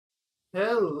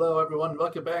Hello everyone,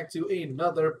 welcome back to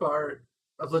another part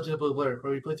of Legend of Blue Blur,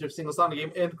 where we play through a single Sonic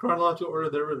game in chronological order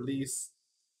of their release.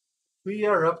 We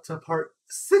are up to part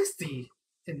 60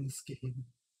 in this game.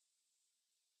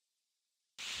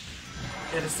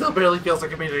 And it still barely feels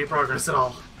like I made any progress at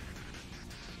all.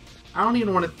 I don't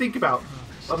even want to think about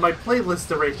what my playlist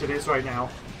duration is right now.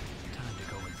 Time to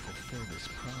go and fulfill this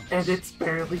promise. And it's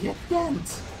barely a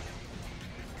dent.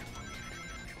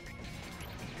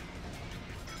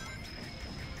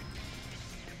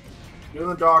 Doing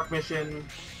the dark mission.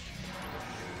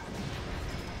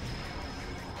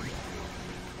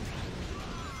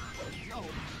 Oh,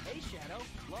 hey Shadow.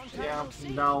 Long time Yeah, no see.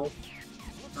 no.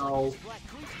 Looks No. like this black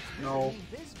creature No. means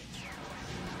business.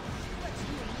 Let's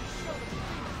do a show them.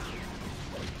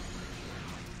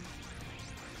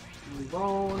 Move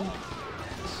on. A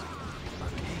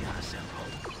chaos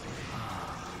emerald.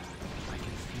 Ah, I can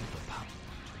feel the power.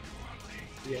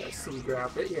 Yes, we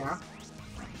grab it, yeah.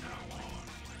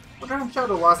 What kind of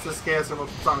Shadow lost this chaos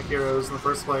emerald from Sonic Heroes in the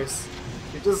first place?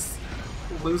 Did he just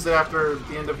lose it after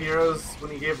the end of Heroes when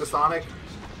he gave it to Sonic?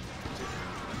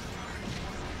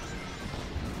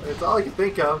 It's all I can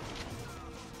think of.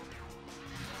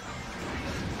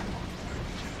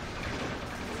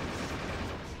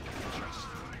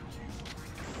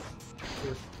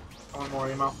 Here, I want more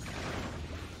ammo.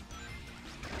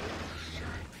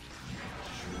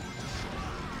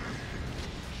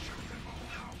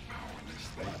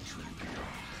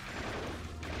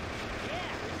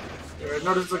 I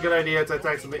noticed it's a good idea to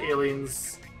attack some of the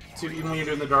aliens too, even when you're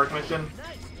doing the dark mission.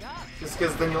 Nice job. Just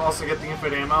because then you'll also get the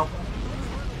infinite ammo.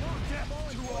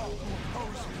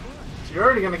 So you're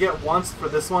already going to get once for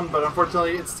this one, but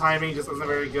unfortunately its timing just isn't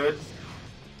very good.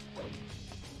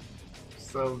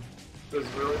 So there's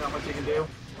really not much you can do.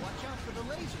 Watch out for the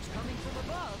lasers coming from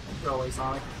above. Go away,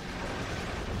 Sonic.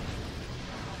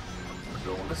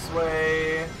 Going this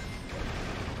way.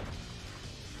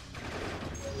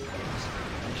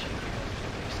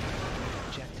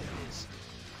 Objective is,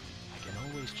 I can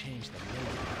always change the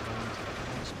layer going to the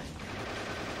placement.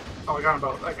 Oh, I got them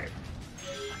both. Okay. I can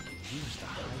use the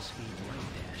high-speed light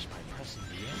dash by pressing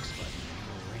the X button in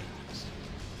the rings.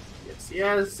 Yes,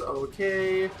 yes.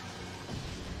 Okay.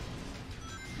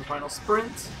 The final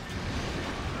sprint.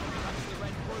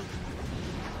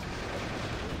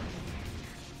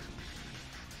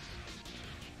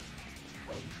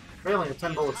 I only have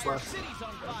 10 bullets Our left. city's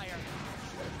on fire.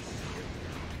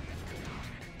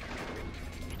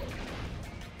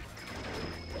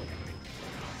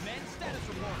 Men, status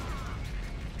report.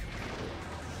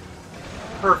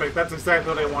 Perfect. That's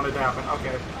exactly what I wanted to happen.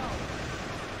 Okay.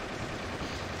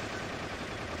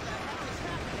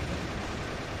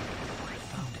 I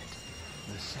found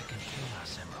it. The second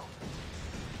chaos emerald.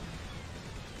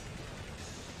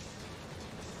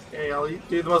 Okay, I'll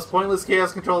do the most pointless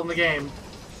chaos control in the game.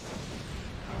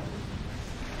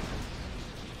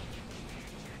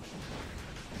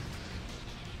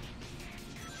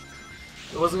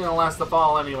 It wasn't gonna last the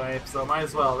fall anyway, so might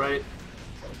as well, right?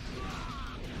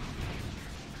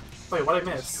 Wait, what'd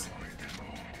I miss?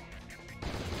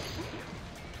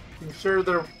 I'm sure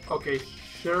there. Okay,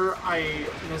 sure I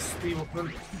missed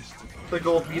the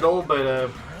gold beetle, but I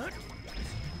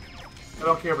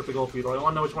don't care about the gold beetle. I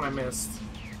want to know which one I missed.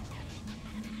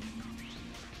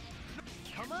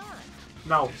 Come on.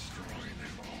 No.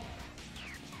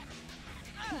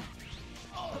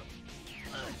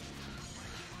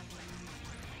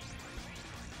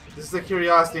 This is a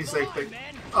curiosity sake thing.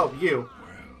 Oh, you.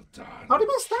 How'd I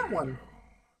miss that one?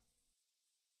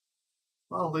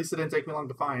 Well, at least it didn't take me long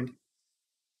to find.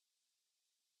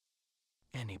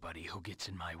 Anybody who gets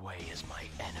in my way is my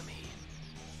enemy.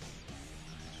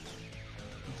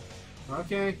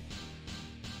 Okay.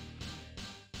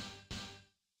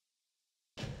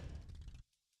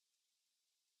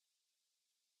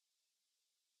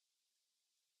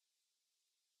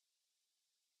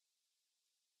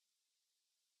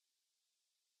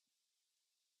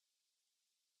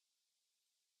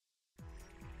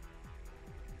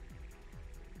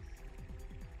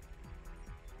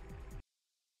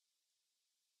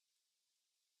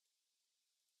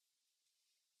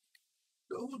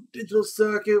 Digital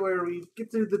circuit where we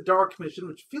get through the dark mission,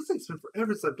 which feels like it's been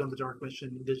forever since I've done the dark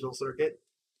mission in digital circuit.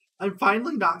 I'm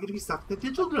finally not going to be stuck in the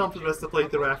digital realm for the rest of the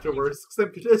playthrough afterwards,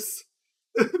 because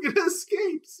I'm gonna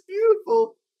escape. It's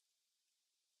beautiful.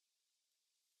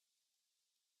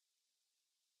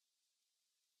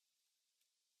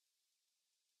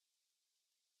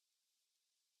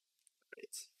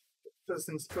 Right. First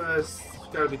things first,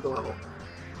 gotta beat the level.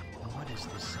 What is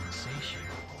this sensation?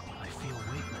 I feel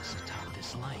weakness atop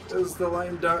this light. As the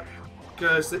line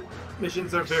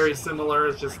missions are very similar.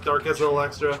 It's just Dark has a little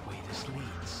extra. Which way this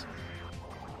leads.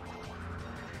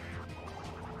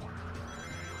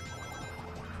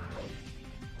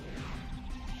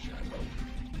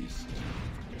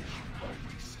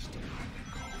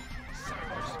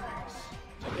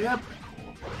 Yep.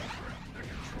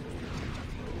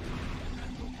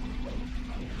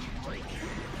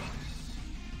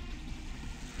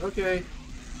 Okay.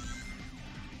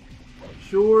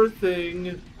 Sure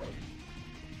thing.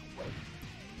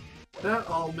 That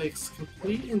all makes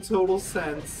complete and total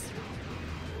sense.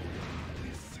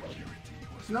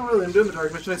 Not really, I'm doing the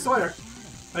dark mission, I swear.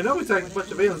 I know we attacked a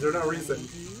bunch of aliens for no reason.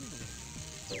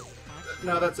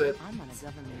 No, that's it. I'm on a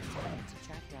government assignment to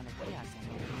track down a chaos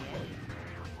emerald in the area.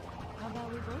 How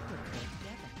about we both work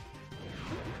together?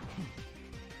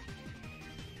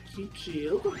 Keep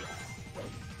shield.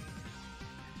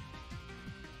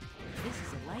 This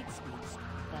is a light speed.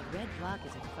 That red block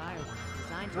is a firewall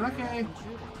designed to Okay. ward off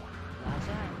intruders. Watch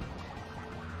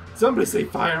out. Somebody say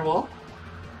firewall.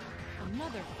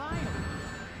 Another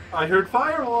firewall. I heard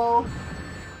firewall.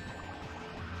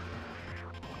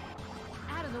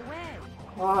 Out of the way.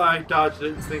 Oh, I dodged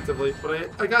it instinctively, but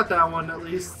I got that one at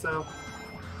least, so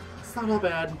it's not all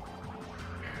bad.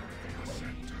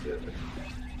 Yeah.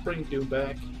 Bring Doom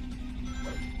back.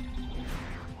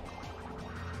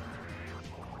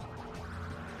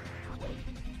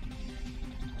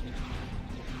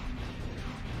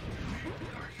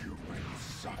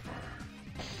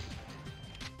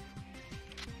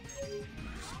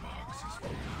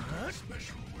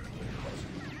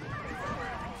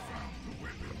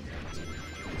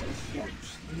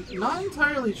 Not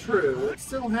entirely true. It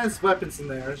still has weapons in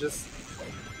there. It's just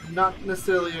not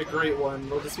necessarily a great one.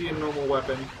 It'll just be a normal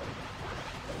weapon.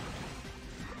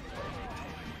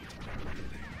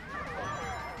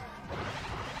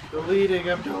 Deleting.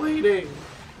 I'm deleting.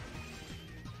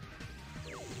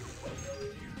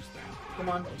 Come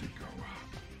on.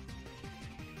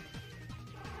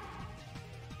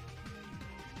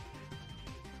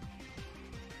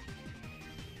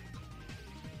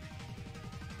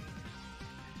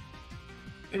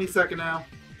 Any second now.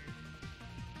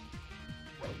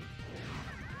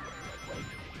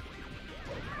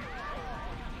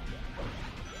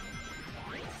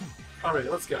 Alright,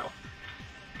 let's go.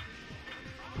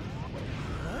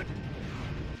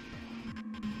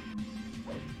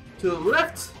 To the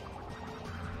left!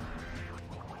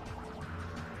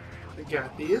 I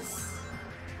got these.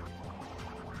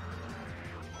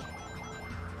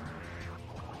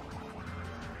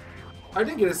 I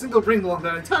didn't get a single Pringle on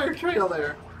that entire trail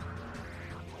there.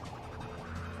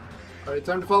 Alright,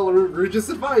 time to follow Rouge's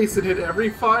advice and hit every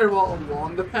firewall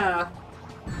along the path.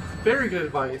 Very good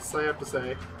advice, I have to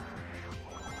say.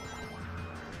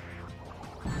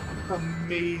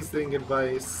 Amazing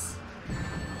advice.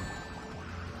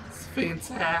 It's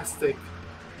fantastic.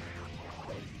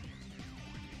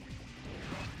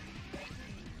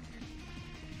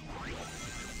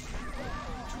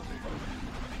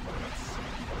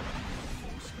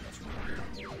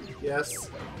 Yes.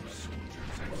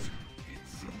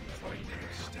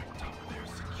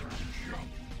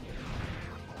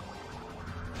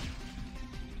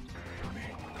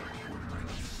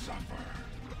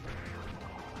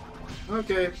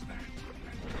 Okay.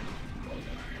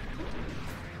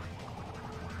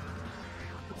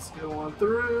 Let's go on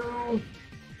through.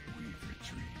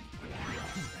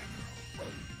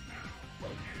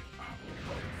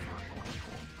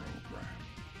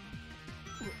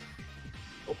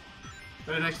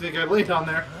 I didn't actually think I'd land on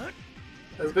there.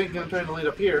 I was thinking I'm trying to land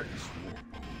up here.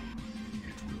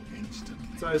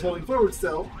 So I was holding forward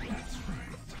still.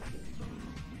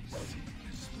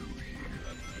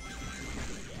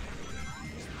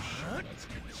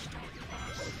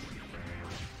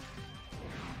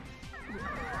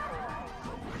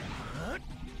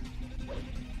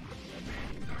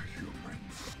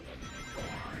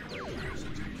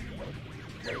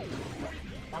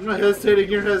 I'm not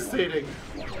hesitating, you're hesitating.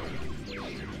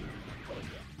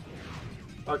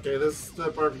 Okay, this is the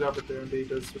perfect opportunity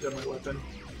to switch out my weapon.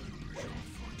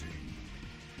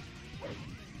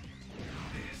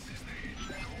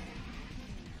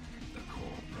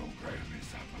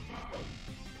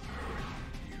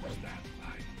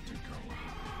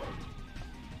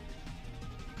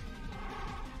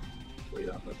 Wait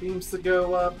on the beams to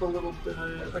go up a little bit.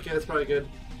 Okay, that's probably good.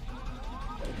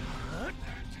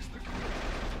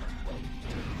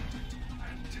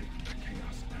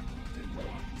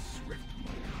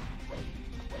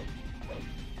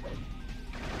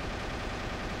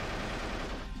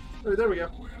 Oh, there we go.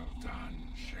 Well done,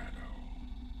 Shadow.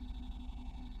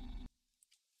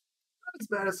 Not as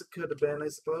bad as it could have been, I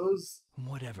suppose.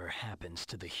 Whatever happens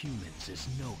to the humans is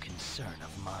no concern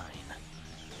of mine.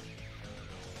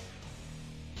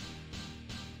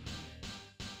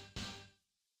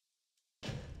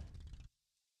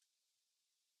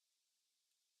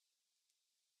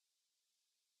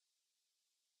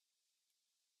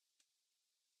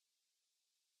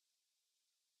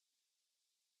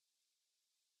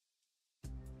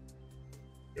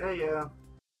 Yeah.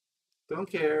 Don't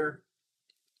care.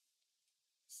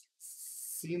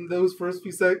 Seen those first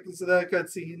few seconds of that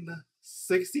cutscene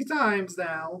 60 times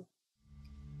now.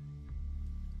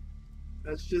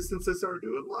 That's just since I started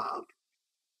doing vlog.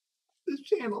 This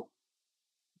channel.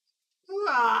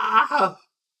 Ah!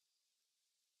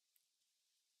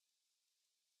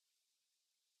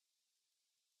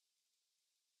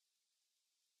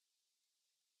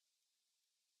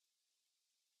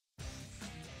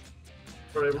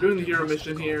 Alright, we're doing the hero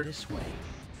mission here. This way.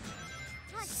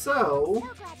 So,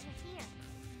 glad you're here.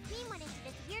 We went into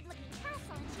this weird-looking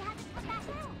castle and she hasn't come back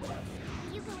out.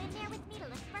 Will you go in there with me to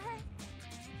look for her?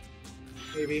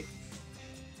 maybe.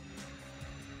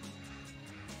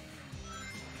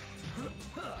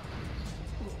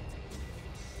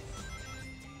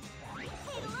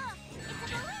 Hey, look!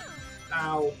 It's a balloon!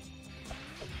 Ow.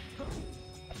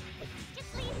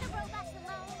 Just leave the robots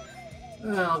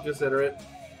alone. I'll consider it.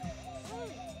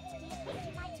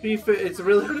 Hey, It's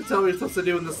really hard to tell what you're supposed to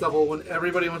do in this level when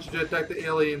everybody wants you to attack the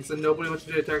aliens and nobody wants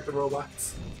you to attack the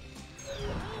robots.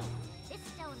 this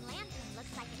stone lantern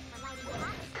looks like it's for lighting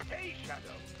fires. Hey,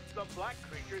 Shadow! The black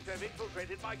creatures have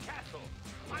infiltrated my castle.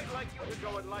 I'd like you to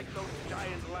go and light those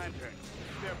giant lanterns.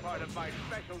 They're part of my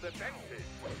special defenses.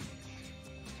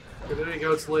 Okay, there you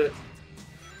go, it's lit.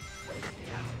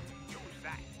 Yeah, use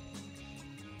that.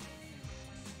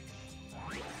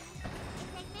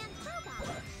 It's Eggman's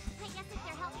robot. I guess if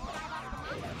they're helping drive off the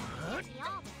monsters, they'd be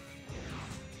all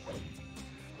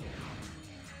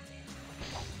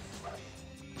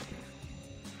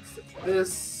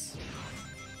This.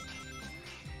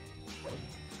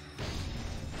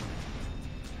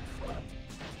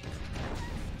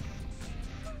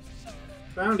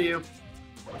 Found you.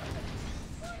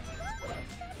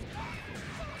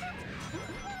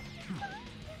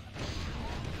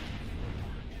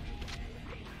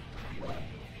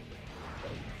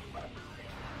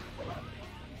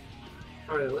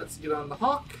 Alright, let's get on the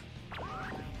hawk.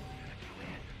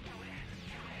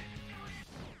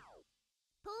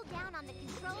 Pull down on the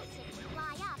control stick to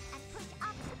fly up and push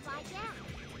up to fly down.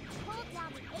 Hold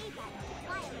down the A button to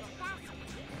fly a little faster.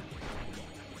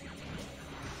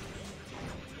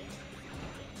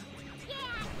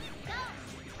 Yeah, keep going!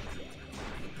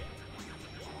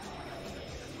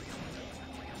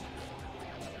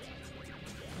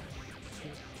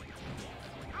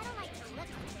 I don't like the look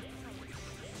of this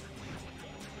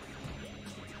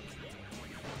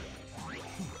place.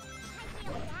 I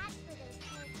feel bad for those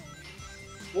poor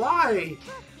things. Why? Look,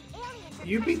 the aliens are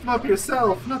You trying beat to them up get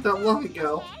yourself not that long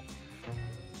ago.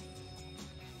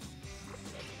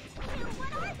 Ew,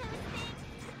 what are those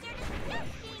things? They're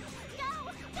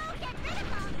disgusting! Go get rid of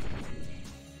them!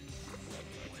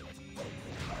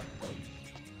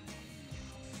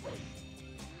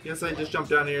 Guess I just jumped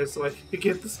down here so I could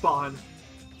get the spawn.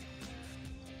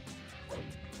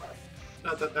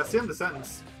 No, that's the end of the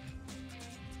sentence.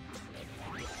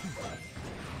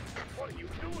 What are you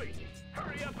doing?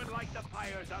 Hurry up and light the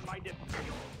fires on my dip.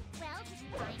 Well, did you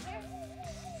find her?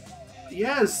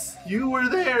 Yes, you were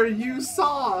there. You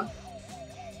saw. Hey,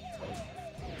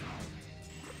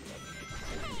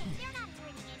 they're not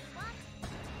hurting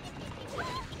anyone.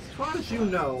 As far as you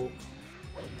know.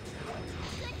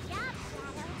 Good job,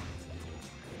 Shadow.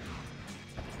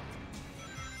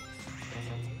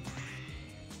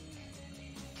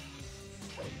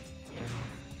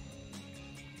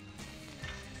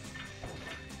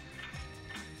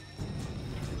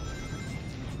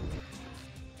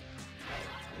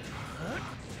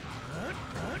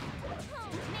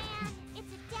 Oh man,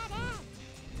 it's a dead end.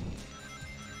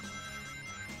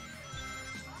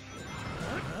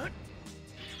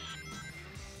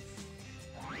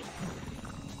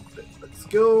 Let's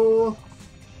go.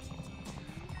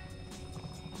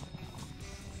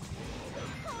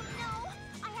 Oh no,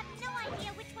 I have no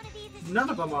idea which one of these is None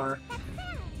of them are. That's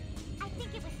sad. I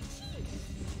think it was cheese.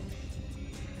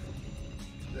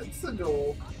 That's the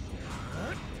goal.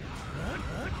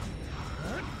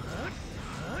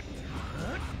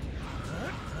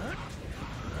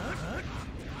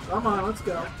 Come on, let's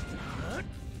go.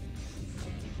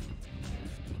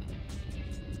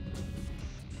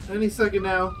 Any second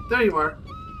now. There you are.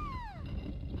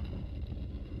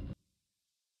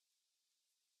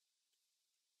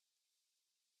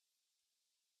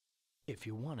 If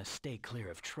you want to stay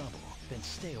clear of trouble, then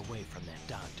stay away from that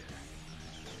doctor.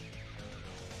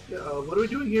 What are we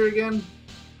doing here again?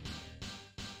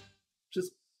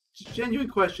 Just genuine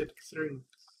question, considering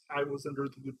I was under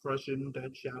the impression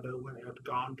that Shadow had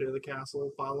gone to the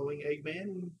castle following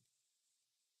Eggman.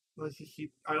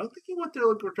 I don't think he went there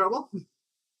looking for trouble.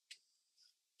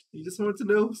 He just wanted to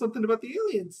know something about the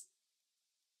aliens.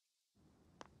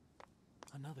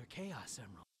 Another Chaos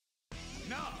Emerald.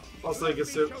 No. Also, I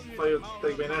guess to play with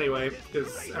Eggman anyway,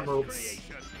 because emeralds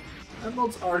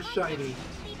are shiny.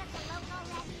 Leave us alone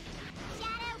already.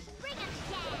 Shadow, bring us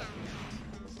down.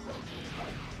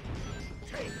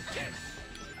 Take this.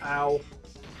 Ow.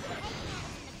 Eggman's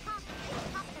in the cockpit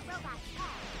atop the robot's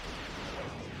head.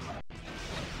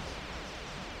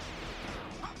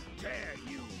 How dare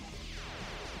you?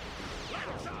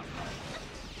 Let's up.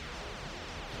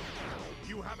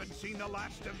 You haven't seen the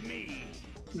last of me.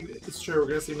 It's true, we're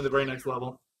gonna see him in the very next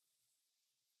level.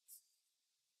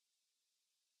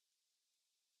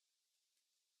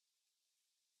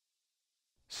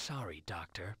 Sorry,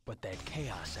 Doctor, but that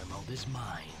Chaos Emerald is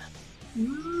mine.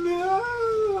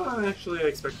 No, actually, I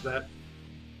expected that.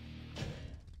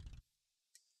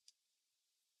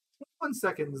 1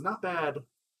 second is not bad.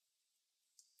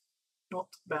 Not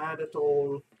bad at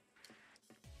all.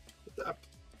 I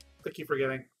keep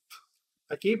forgetting.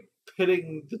 I keep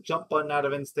hitting the jump button out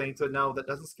of instinct, so no, that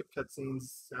doesn't skip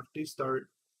cutscenes. Have to start.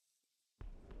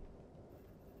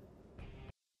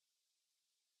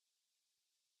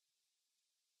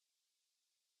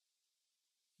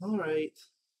 Alright.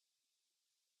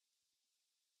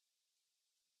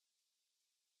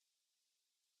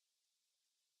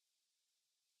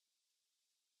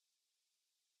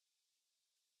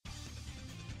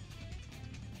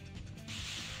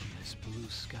 This blue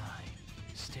sky,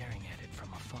 staring at it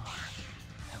from afar.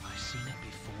 Have I seen it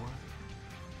before?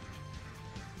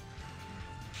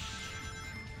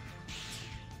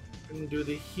 I'm gonna do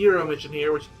the hero mission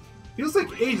here, which feels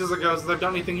like ages ago since I've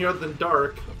done anything here other than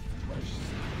Dark.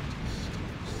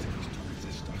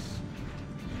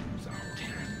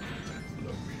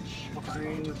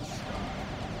 Fine.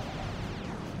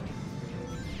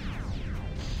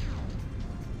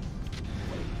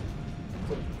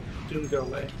 Doom, go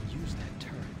away. Use that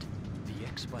turret. The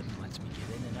X button lets me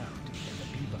get in and out, and the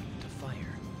B button to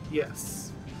fire.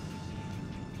 Yes.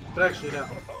 But actually, no.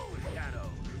 Oh, Shadow.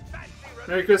 Fancy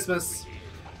Merry Christmas.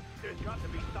 There's got to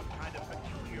be some kind of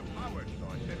peculiar power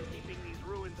source that's keeping these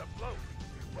ruins afloat.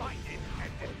 Find it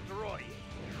and destroy it.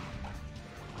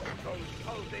 Those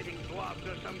pulsating blobs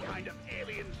are some kind of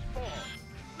alien spawn.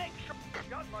 Make sure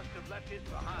God must have left his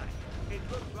behind. It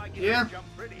looks like it Yeah.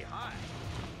 jumped pretty high.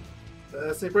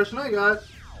 That's the impression I got.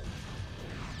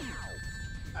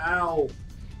 Ow.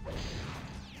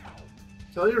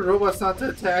 Tell your robots not to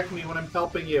attack me when I'm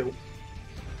helping you.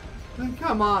 Then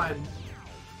come on.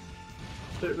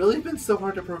 But it really been so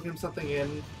hard to program something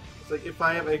in. It's like if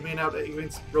I have Eggman out,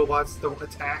 Eggman's robots don't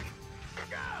attack.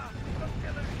 The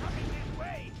villain's coming his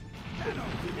way. Shadow,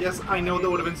 Yes, I know that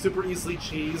would have been super easily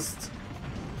cheesed.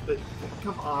 But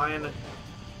come on. you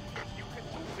can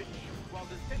move and shoot while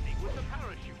descending with the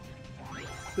parachute.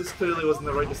 This clearly wasn't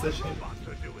the right decision. Robots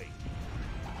are doing.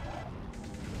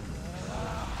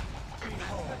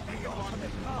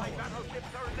 My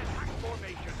battleships are in attack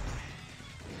formation.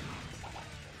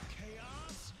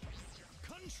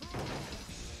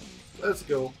 Let's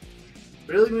go.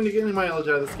 Barely going to get any mileage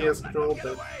out of this chaos control,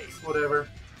 but it's whatever.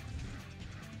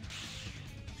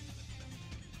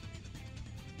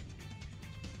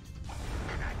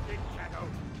 That's it, Shadow.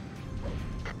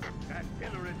 That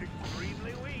pillar is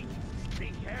extremely weak.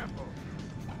 Be careful.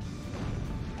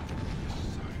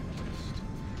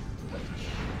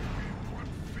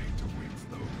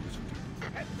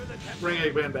 Head for the temple. Bring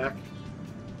Eggman back.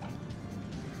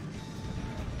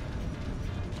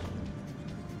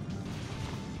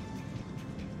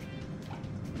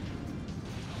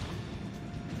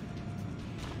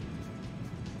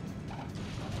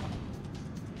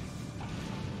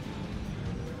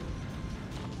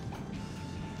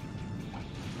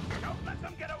 Don't let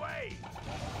them get away.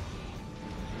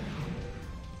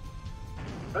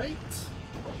 Right?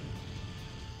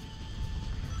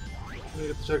 Let me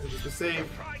get the check just to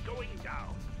save. Try going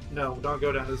down. No, don't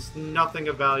go down. There's nothing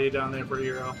of value down there for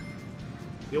Hero.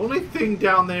 The only thing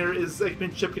down there is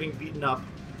Eggman Chip getting beaten up.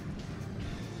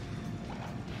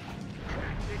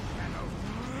 That's it, Shadow.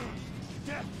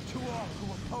 Death to all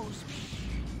who oppose me.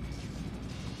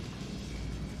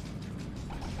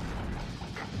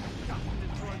 Just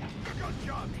destroyed. Good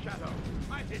job, Shadow.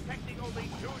 I'm detecting only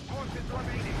 2 forces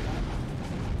remaining.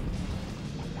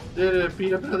 Did it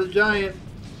beat up another giant?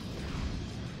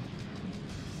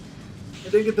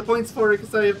 didn't get the points for it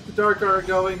because I have the dark aura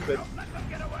going, but Don't let them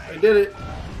get away. I did it.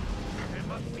 It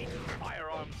must be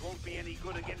firearms won't be any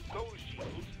good against those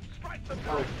shields. Strike them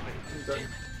Oh, directly. okay.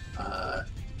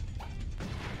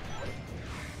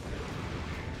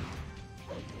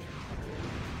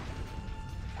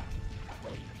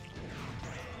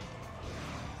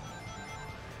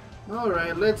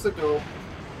 Alright, let's go.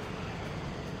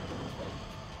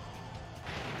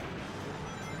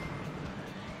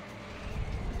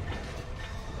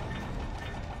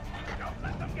 Don't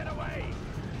let them get away.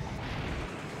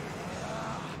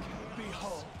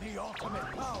 Behold the ultimate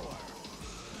power.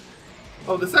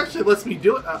 Oh, this actually lets me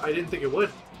do it. I didn't think it would.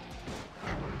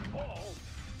 Oh,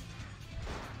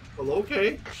 Well,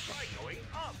 okay. try going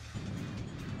up.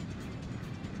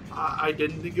 I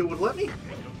didn't think it would let me. Take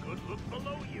a good look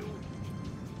below you.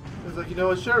 I was like, you know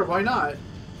what, sure, why not?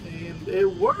 And it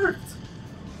worked!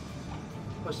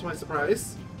 Much to my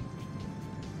surprise.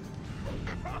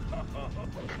 I'm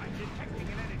detecting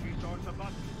an energy source above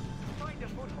you. Find a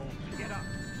foothold to get up.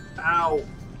 Ow.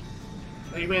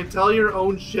 Eggman, tell your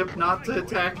own ship not to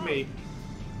attack me.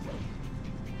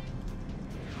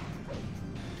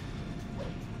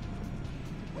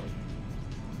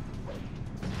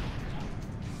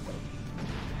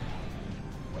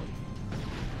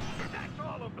 That's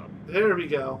all of them. There we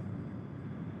go.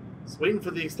 Just waiting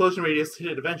for the explosion radius to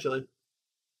hit it eventually.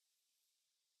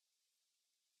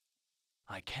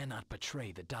 I cannot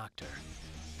betray the doctor.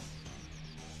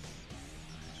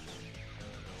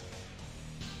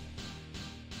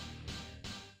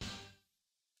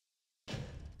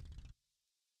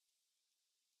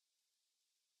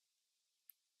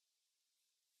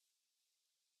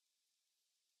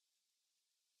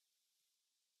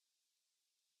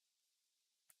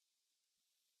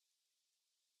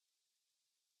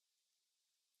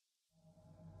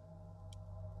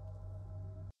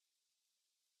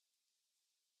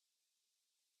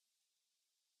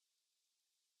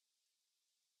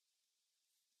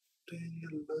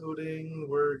 Loading.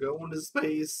 We're going to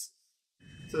space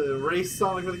to race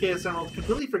Sonic with the Chaos Emerald.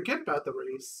 Completely forget about the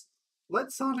race.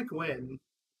 Let Sonic win.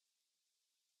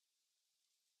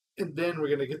 And then we're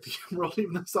gonna get the Emerald,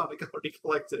 even though Sonic already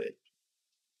collected it.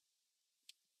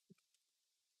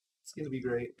 It's gonna be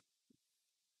great.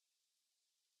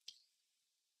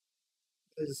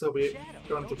 I just hope we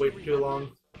don't have to wait for too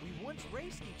long. We once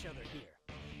raced each other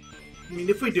here. I mean,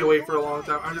 if we do wait for a long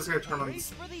time, I'm just gonna turn on the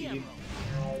Race for the speed,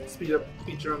 emerald. speed up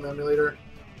feature on the emulator.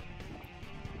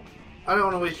 I don't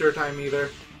want to waste your time either.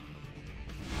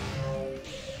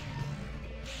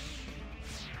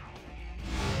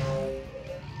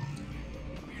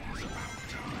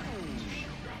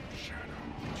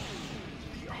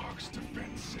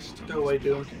 Go away,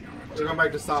 Doom. We're going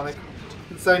back to Sonic.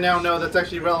 Since I now know that's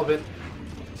actually relevant.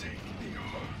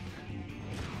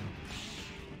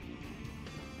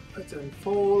 That's in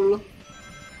full.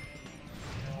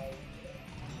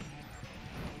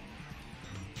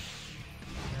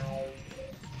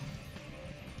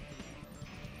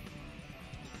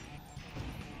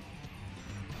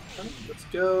 Let's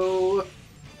go.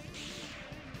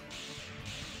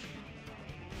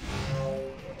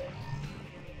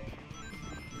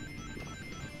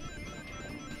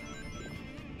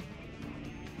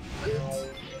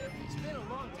 It's been a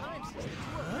long time since the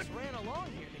two of us ran along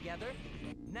here together.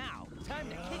 Now, time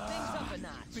to kick things up a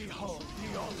notch. Behold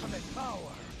the ultimate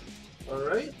power.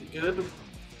 Alright, good.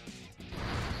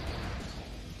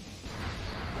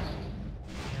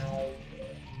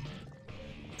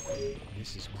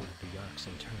 This is one of the Ark's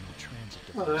internal transit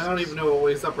Oh, devices. I don't even know what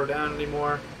weighs up or down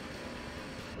anymore.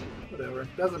 Whatever,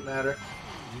 doesn't matter.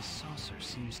 This saucer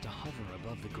seems to hover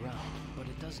above the ground, but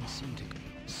it doesn't seem to...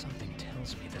 Something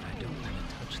tells me that I don't want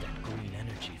to touch that green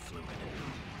energy fluid.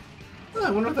 Oh,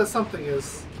 I wonder what that something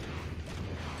is.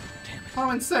 Damn it.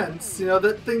 Common sense, you know,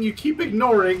 that thing you keep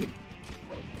ignoring.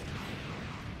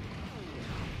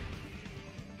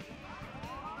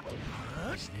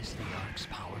 Is this the Ark's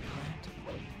power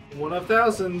plant? One of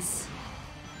thousands.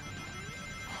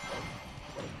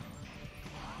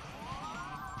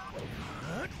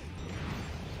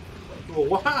 Oh,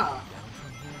 wow! Down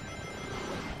from here?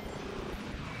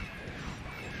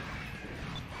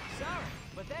 Sorry,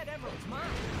 but that emerald's mine.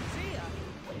 See ya.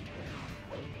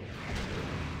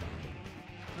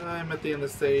 I'm at the end of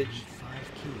the stage.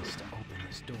 5 keys to open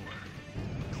this door.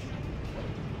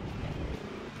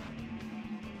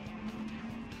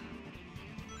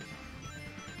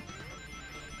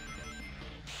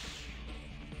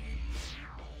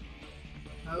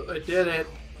 Oh, I did it.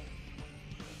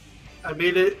 I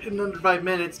made it in under 5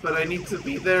 minutes, but I need to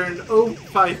be there in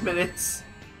 5 minutes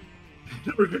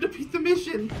in order to beat the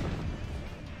mission.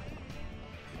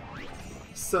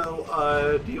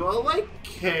 So, do you all like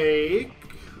cake?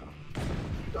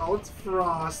 Oh, it's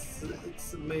frost.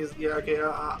 It's amazing. Yeah, okay.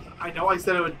 I know I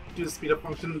said I would do the speed up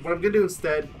function. What I'm gonna do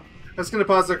instead, I'm just gonna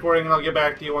pause the recording and I'll get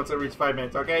back to you once I reach 5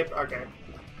 minutes. Okay? Okay.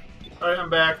 Alright, I'm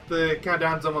back. The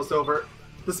countdown's almost over.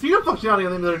 The speed up functionality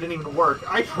on the emulator didn't even work.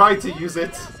 I tried to use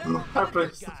it.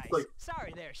 After, like,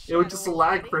 it would just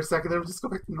lag for a second, then it would just go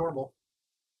back to normal.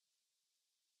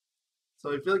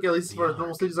 So I feel like at least as far as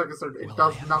normal stages are concerned, it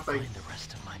does nothing. The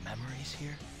rest of my memories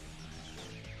here.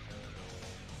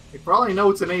 Like, for all I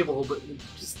know, it's enabled, but it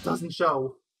just doesn't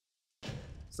show.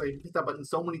 So I hit that button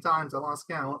so many times, I lost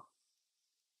count.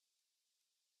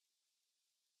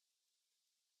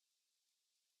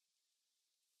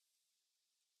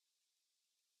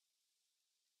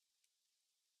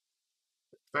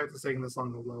 The fact it's taking this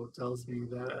long to load tells me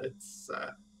that it's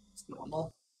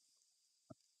normal.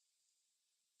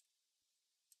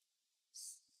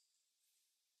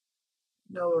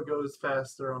 No, it goes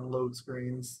faster on load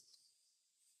screens.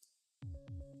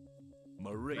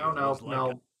 Maria No.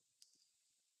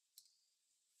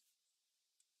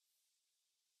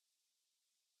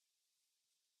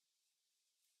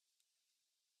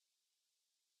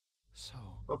 So,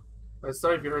 Oh,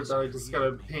 sorry if you heard that. I just got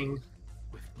a ping.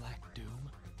 with Black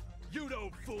Doom, You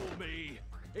don't fool me!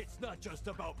 It's not just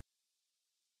about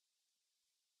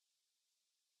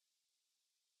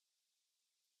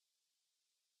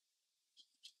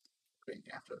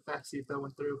After the fact, see if that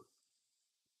went through.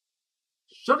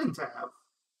 Shouldn't have.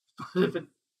 But if it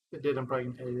did, I'm probably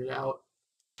gonna edit it out.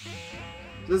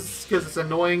 This is because it's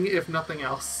annoying, if nothing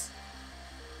else.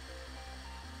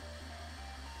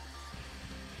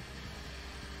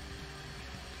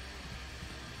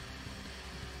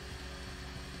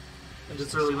 And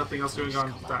there's really nothing else going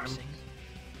on at the time.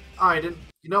 I didn't.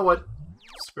 You know what?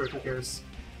 Screw it, who cares?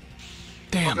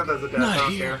 Damn, I'll cut that as a death, not I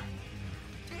don't here. care.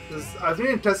 I was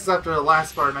going to test this after the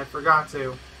last part and I forgot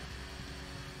to.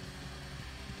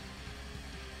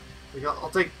 Like, I'll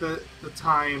take the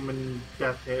time and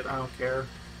death hit, I don't care.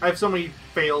 I have so many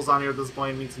fails on here at this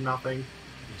point, it means nothing.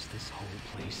 Is this whole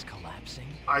place collapsing?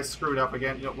 I screwed up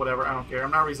again, you know, whatever, I don't care.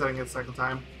 I'm not resetting it a second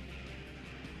time.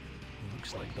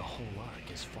 Looks like the whole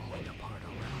arc is falling apart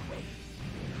around me.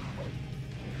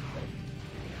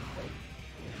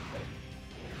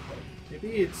 Maybe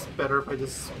it's better if I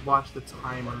just watch the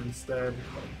timer instead.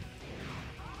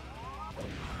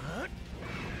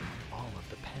 All of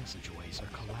the passageways are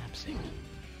collapsing.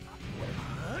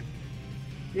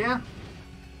 Yeah.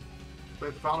 But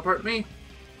it's falling apart to me.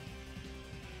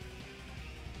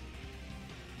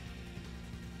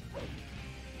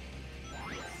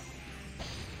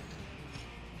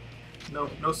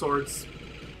 No swords.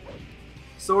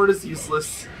 Sword is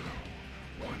useless.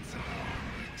 Once an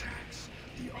army attacks,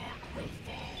 the ark will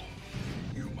fall.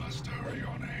 You must hurry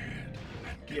on ahead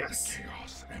and get Yes. the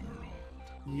Chaos Emerald.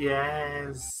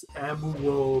 Yes,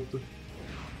 Emerald.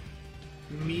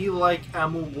 Me like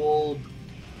Emerald.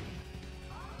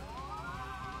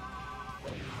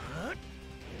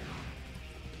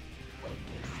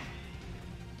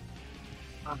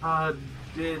 Aha,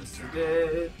 did.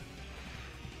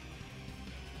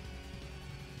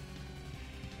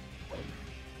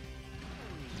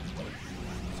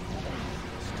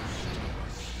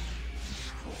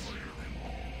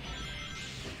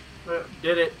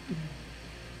 Did it.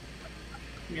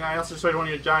 Yeah, I also destroyed one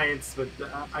of your giants, but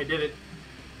I did it.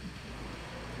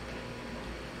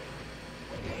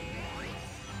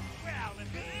 Well,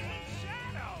 if it isn't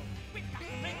Shadow! We got to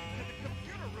make it to the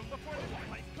computer room before this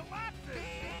place collapses!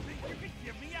 Think you could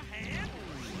give me a hand?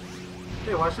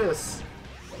 Hey, watch this.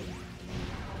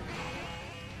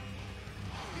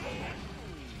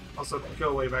 Also, go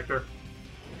away, Vector.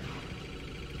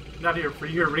 Not here for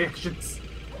your reactions.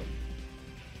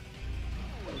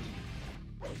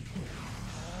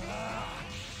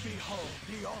 behold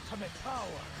the ultimate power.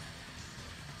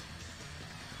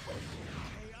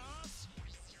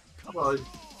 Well,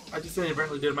 I just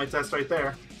inadvertently did my test right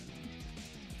there.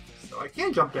 So I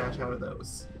can jump dash out of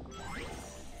those.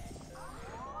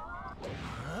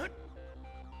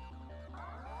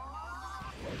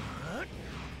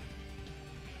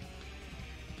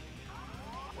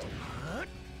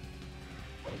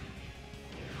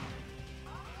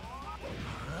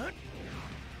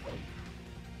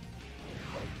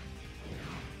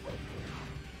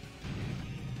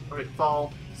 Alright,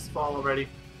 fall. Just fall already.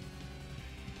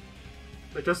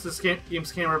 If I just this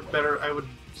game's camera better, I would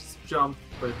just jump,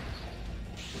 but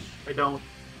I don't.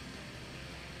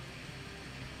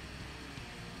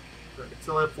 I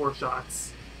still have 4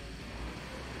 shots.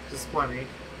 Just plenty.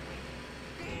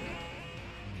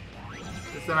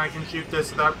 Because then I can shoot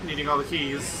this without needing all the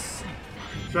keys.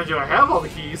 Mind you, I have all the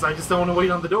keys, I just don't want to wait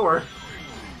on the door.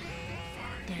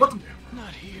 Damn, What the?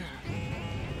 not here.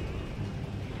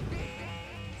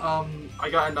 I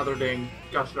got another ding.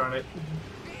 Gosh darn it.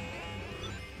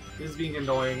 This is being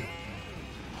annoying.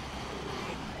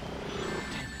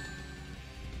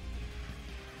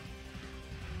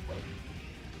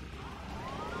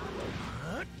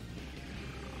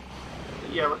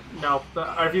 Yeah, no,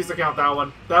 I refuse to count that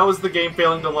one. That was the game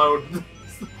failing to load.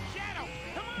 Shadow,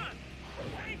 come on!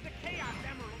 Save the Chaos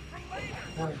Emerald for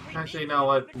later! Actually, you know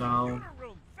what? No. Computer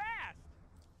room, fast!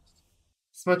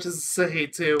 As much as I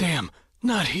hate to, Damn,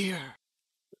 not here.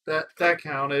 that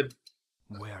counted.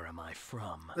 Where am I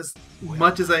from? As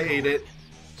much as I hate it.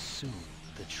 Soon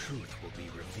the truth will be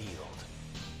revealed.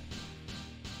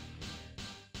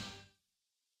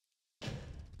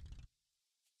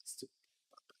 It's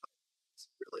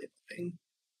really annoying.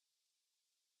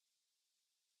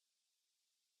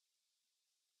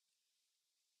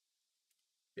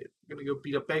 Okay, we're gonna go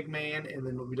beat up Eggman, and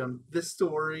then we'll be done with this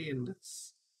story, and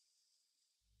it's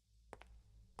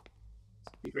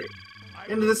be great.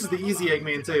 And this is the easy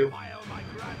Eggman too,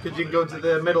 because you can go to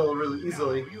the middle really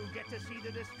easily. You get to see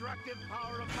the destructive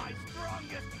power of my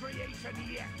strongest creation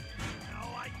yet.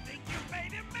 Oh, I think you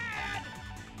made him mad!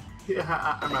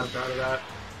 Yeah, I'm not proud of that.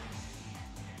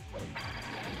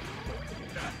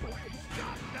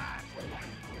 Stop that!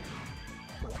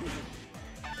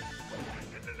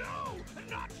 No,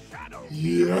 not Shadow!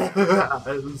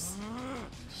 Yes!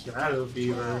 Shadow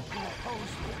Fever.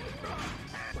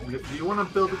 And if you want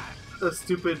to build a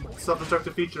stupid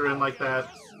self-destructive feature in like that,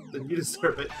 then you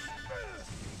deserve it.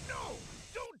 No!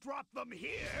 Don't drop them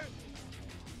here!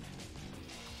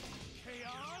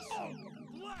 Chaos! Oh,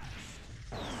 blast!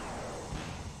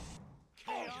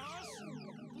 Chaos!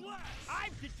 Blast!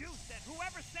 I've deduced that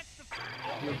whoever sets the...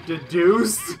 You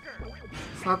deduced?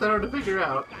 It's not that hard to figure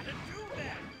out. Gotta do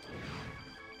that!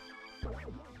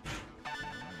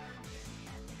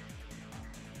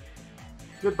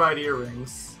 Goodbye to your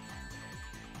rings.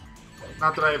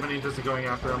 Not that I have any interest in going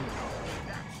after him.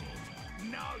 That's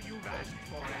it! Now you've asked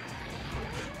for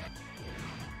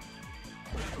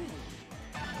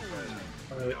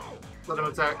it! Alright, let him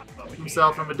attack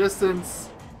himself from a distance.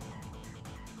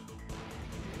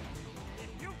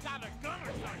 If you've got a gun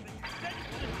or something, then you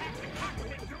can attack the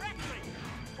cockpit directly!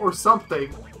 Or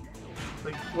something.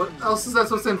 Like, what else is that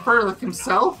supposed to infer? Like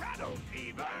himself? Shadow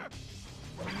Fever!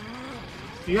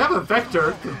 If you have a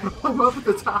vector, I'm up at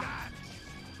the top.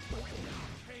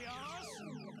 Chaos!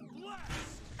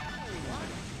 Blast!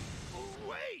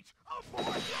 Wait! A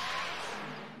blast!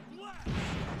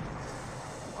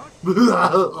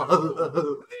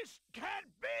 This can't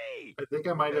be! I think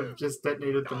I might have just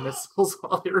detonated the missiles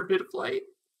while they were mid-flight.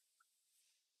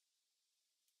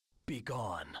 Be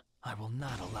gone. I will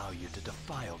not allow you to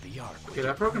defile the Ark. with Okay, your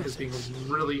that program is being presence.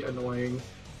 really annoying.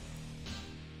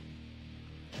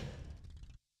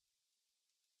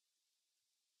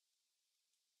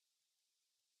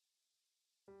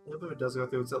 If it does go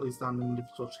through, it's at least on an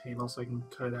individual channel, so I can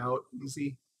cut it out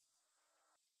easy.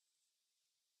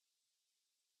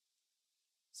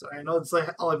 So I know it's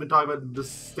like all I've been talking about in this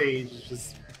stage is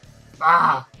just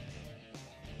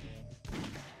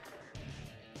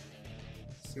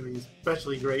It's gonna be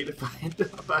especially great if I end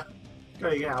up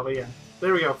cutting out, but yeah.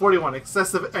 There we go, 41.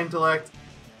 Excessive intellect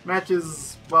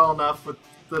matches well enough with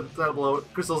the below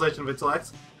crystallization of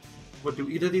intellect. What do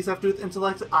either of these have to do with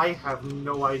intellect? I have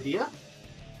no idea.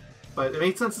 But it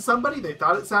made sense to somebody, they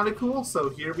thought it sounded cool, so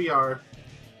here we are.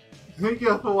 Thank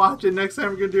you all for watching. Next time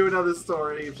we're going to do another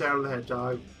story of Shadow the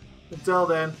Hedgehog. Until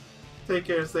then, take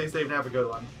care, stay safe, and have a good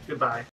one. Goodbye.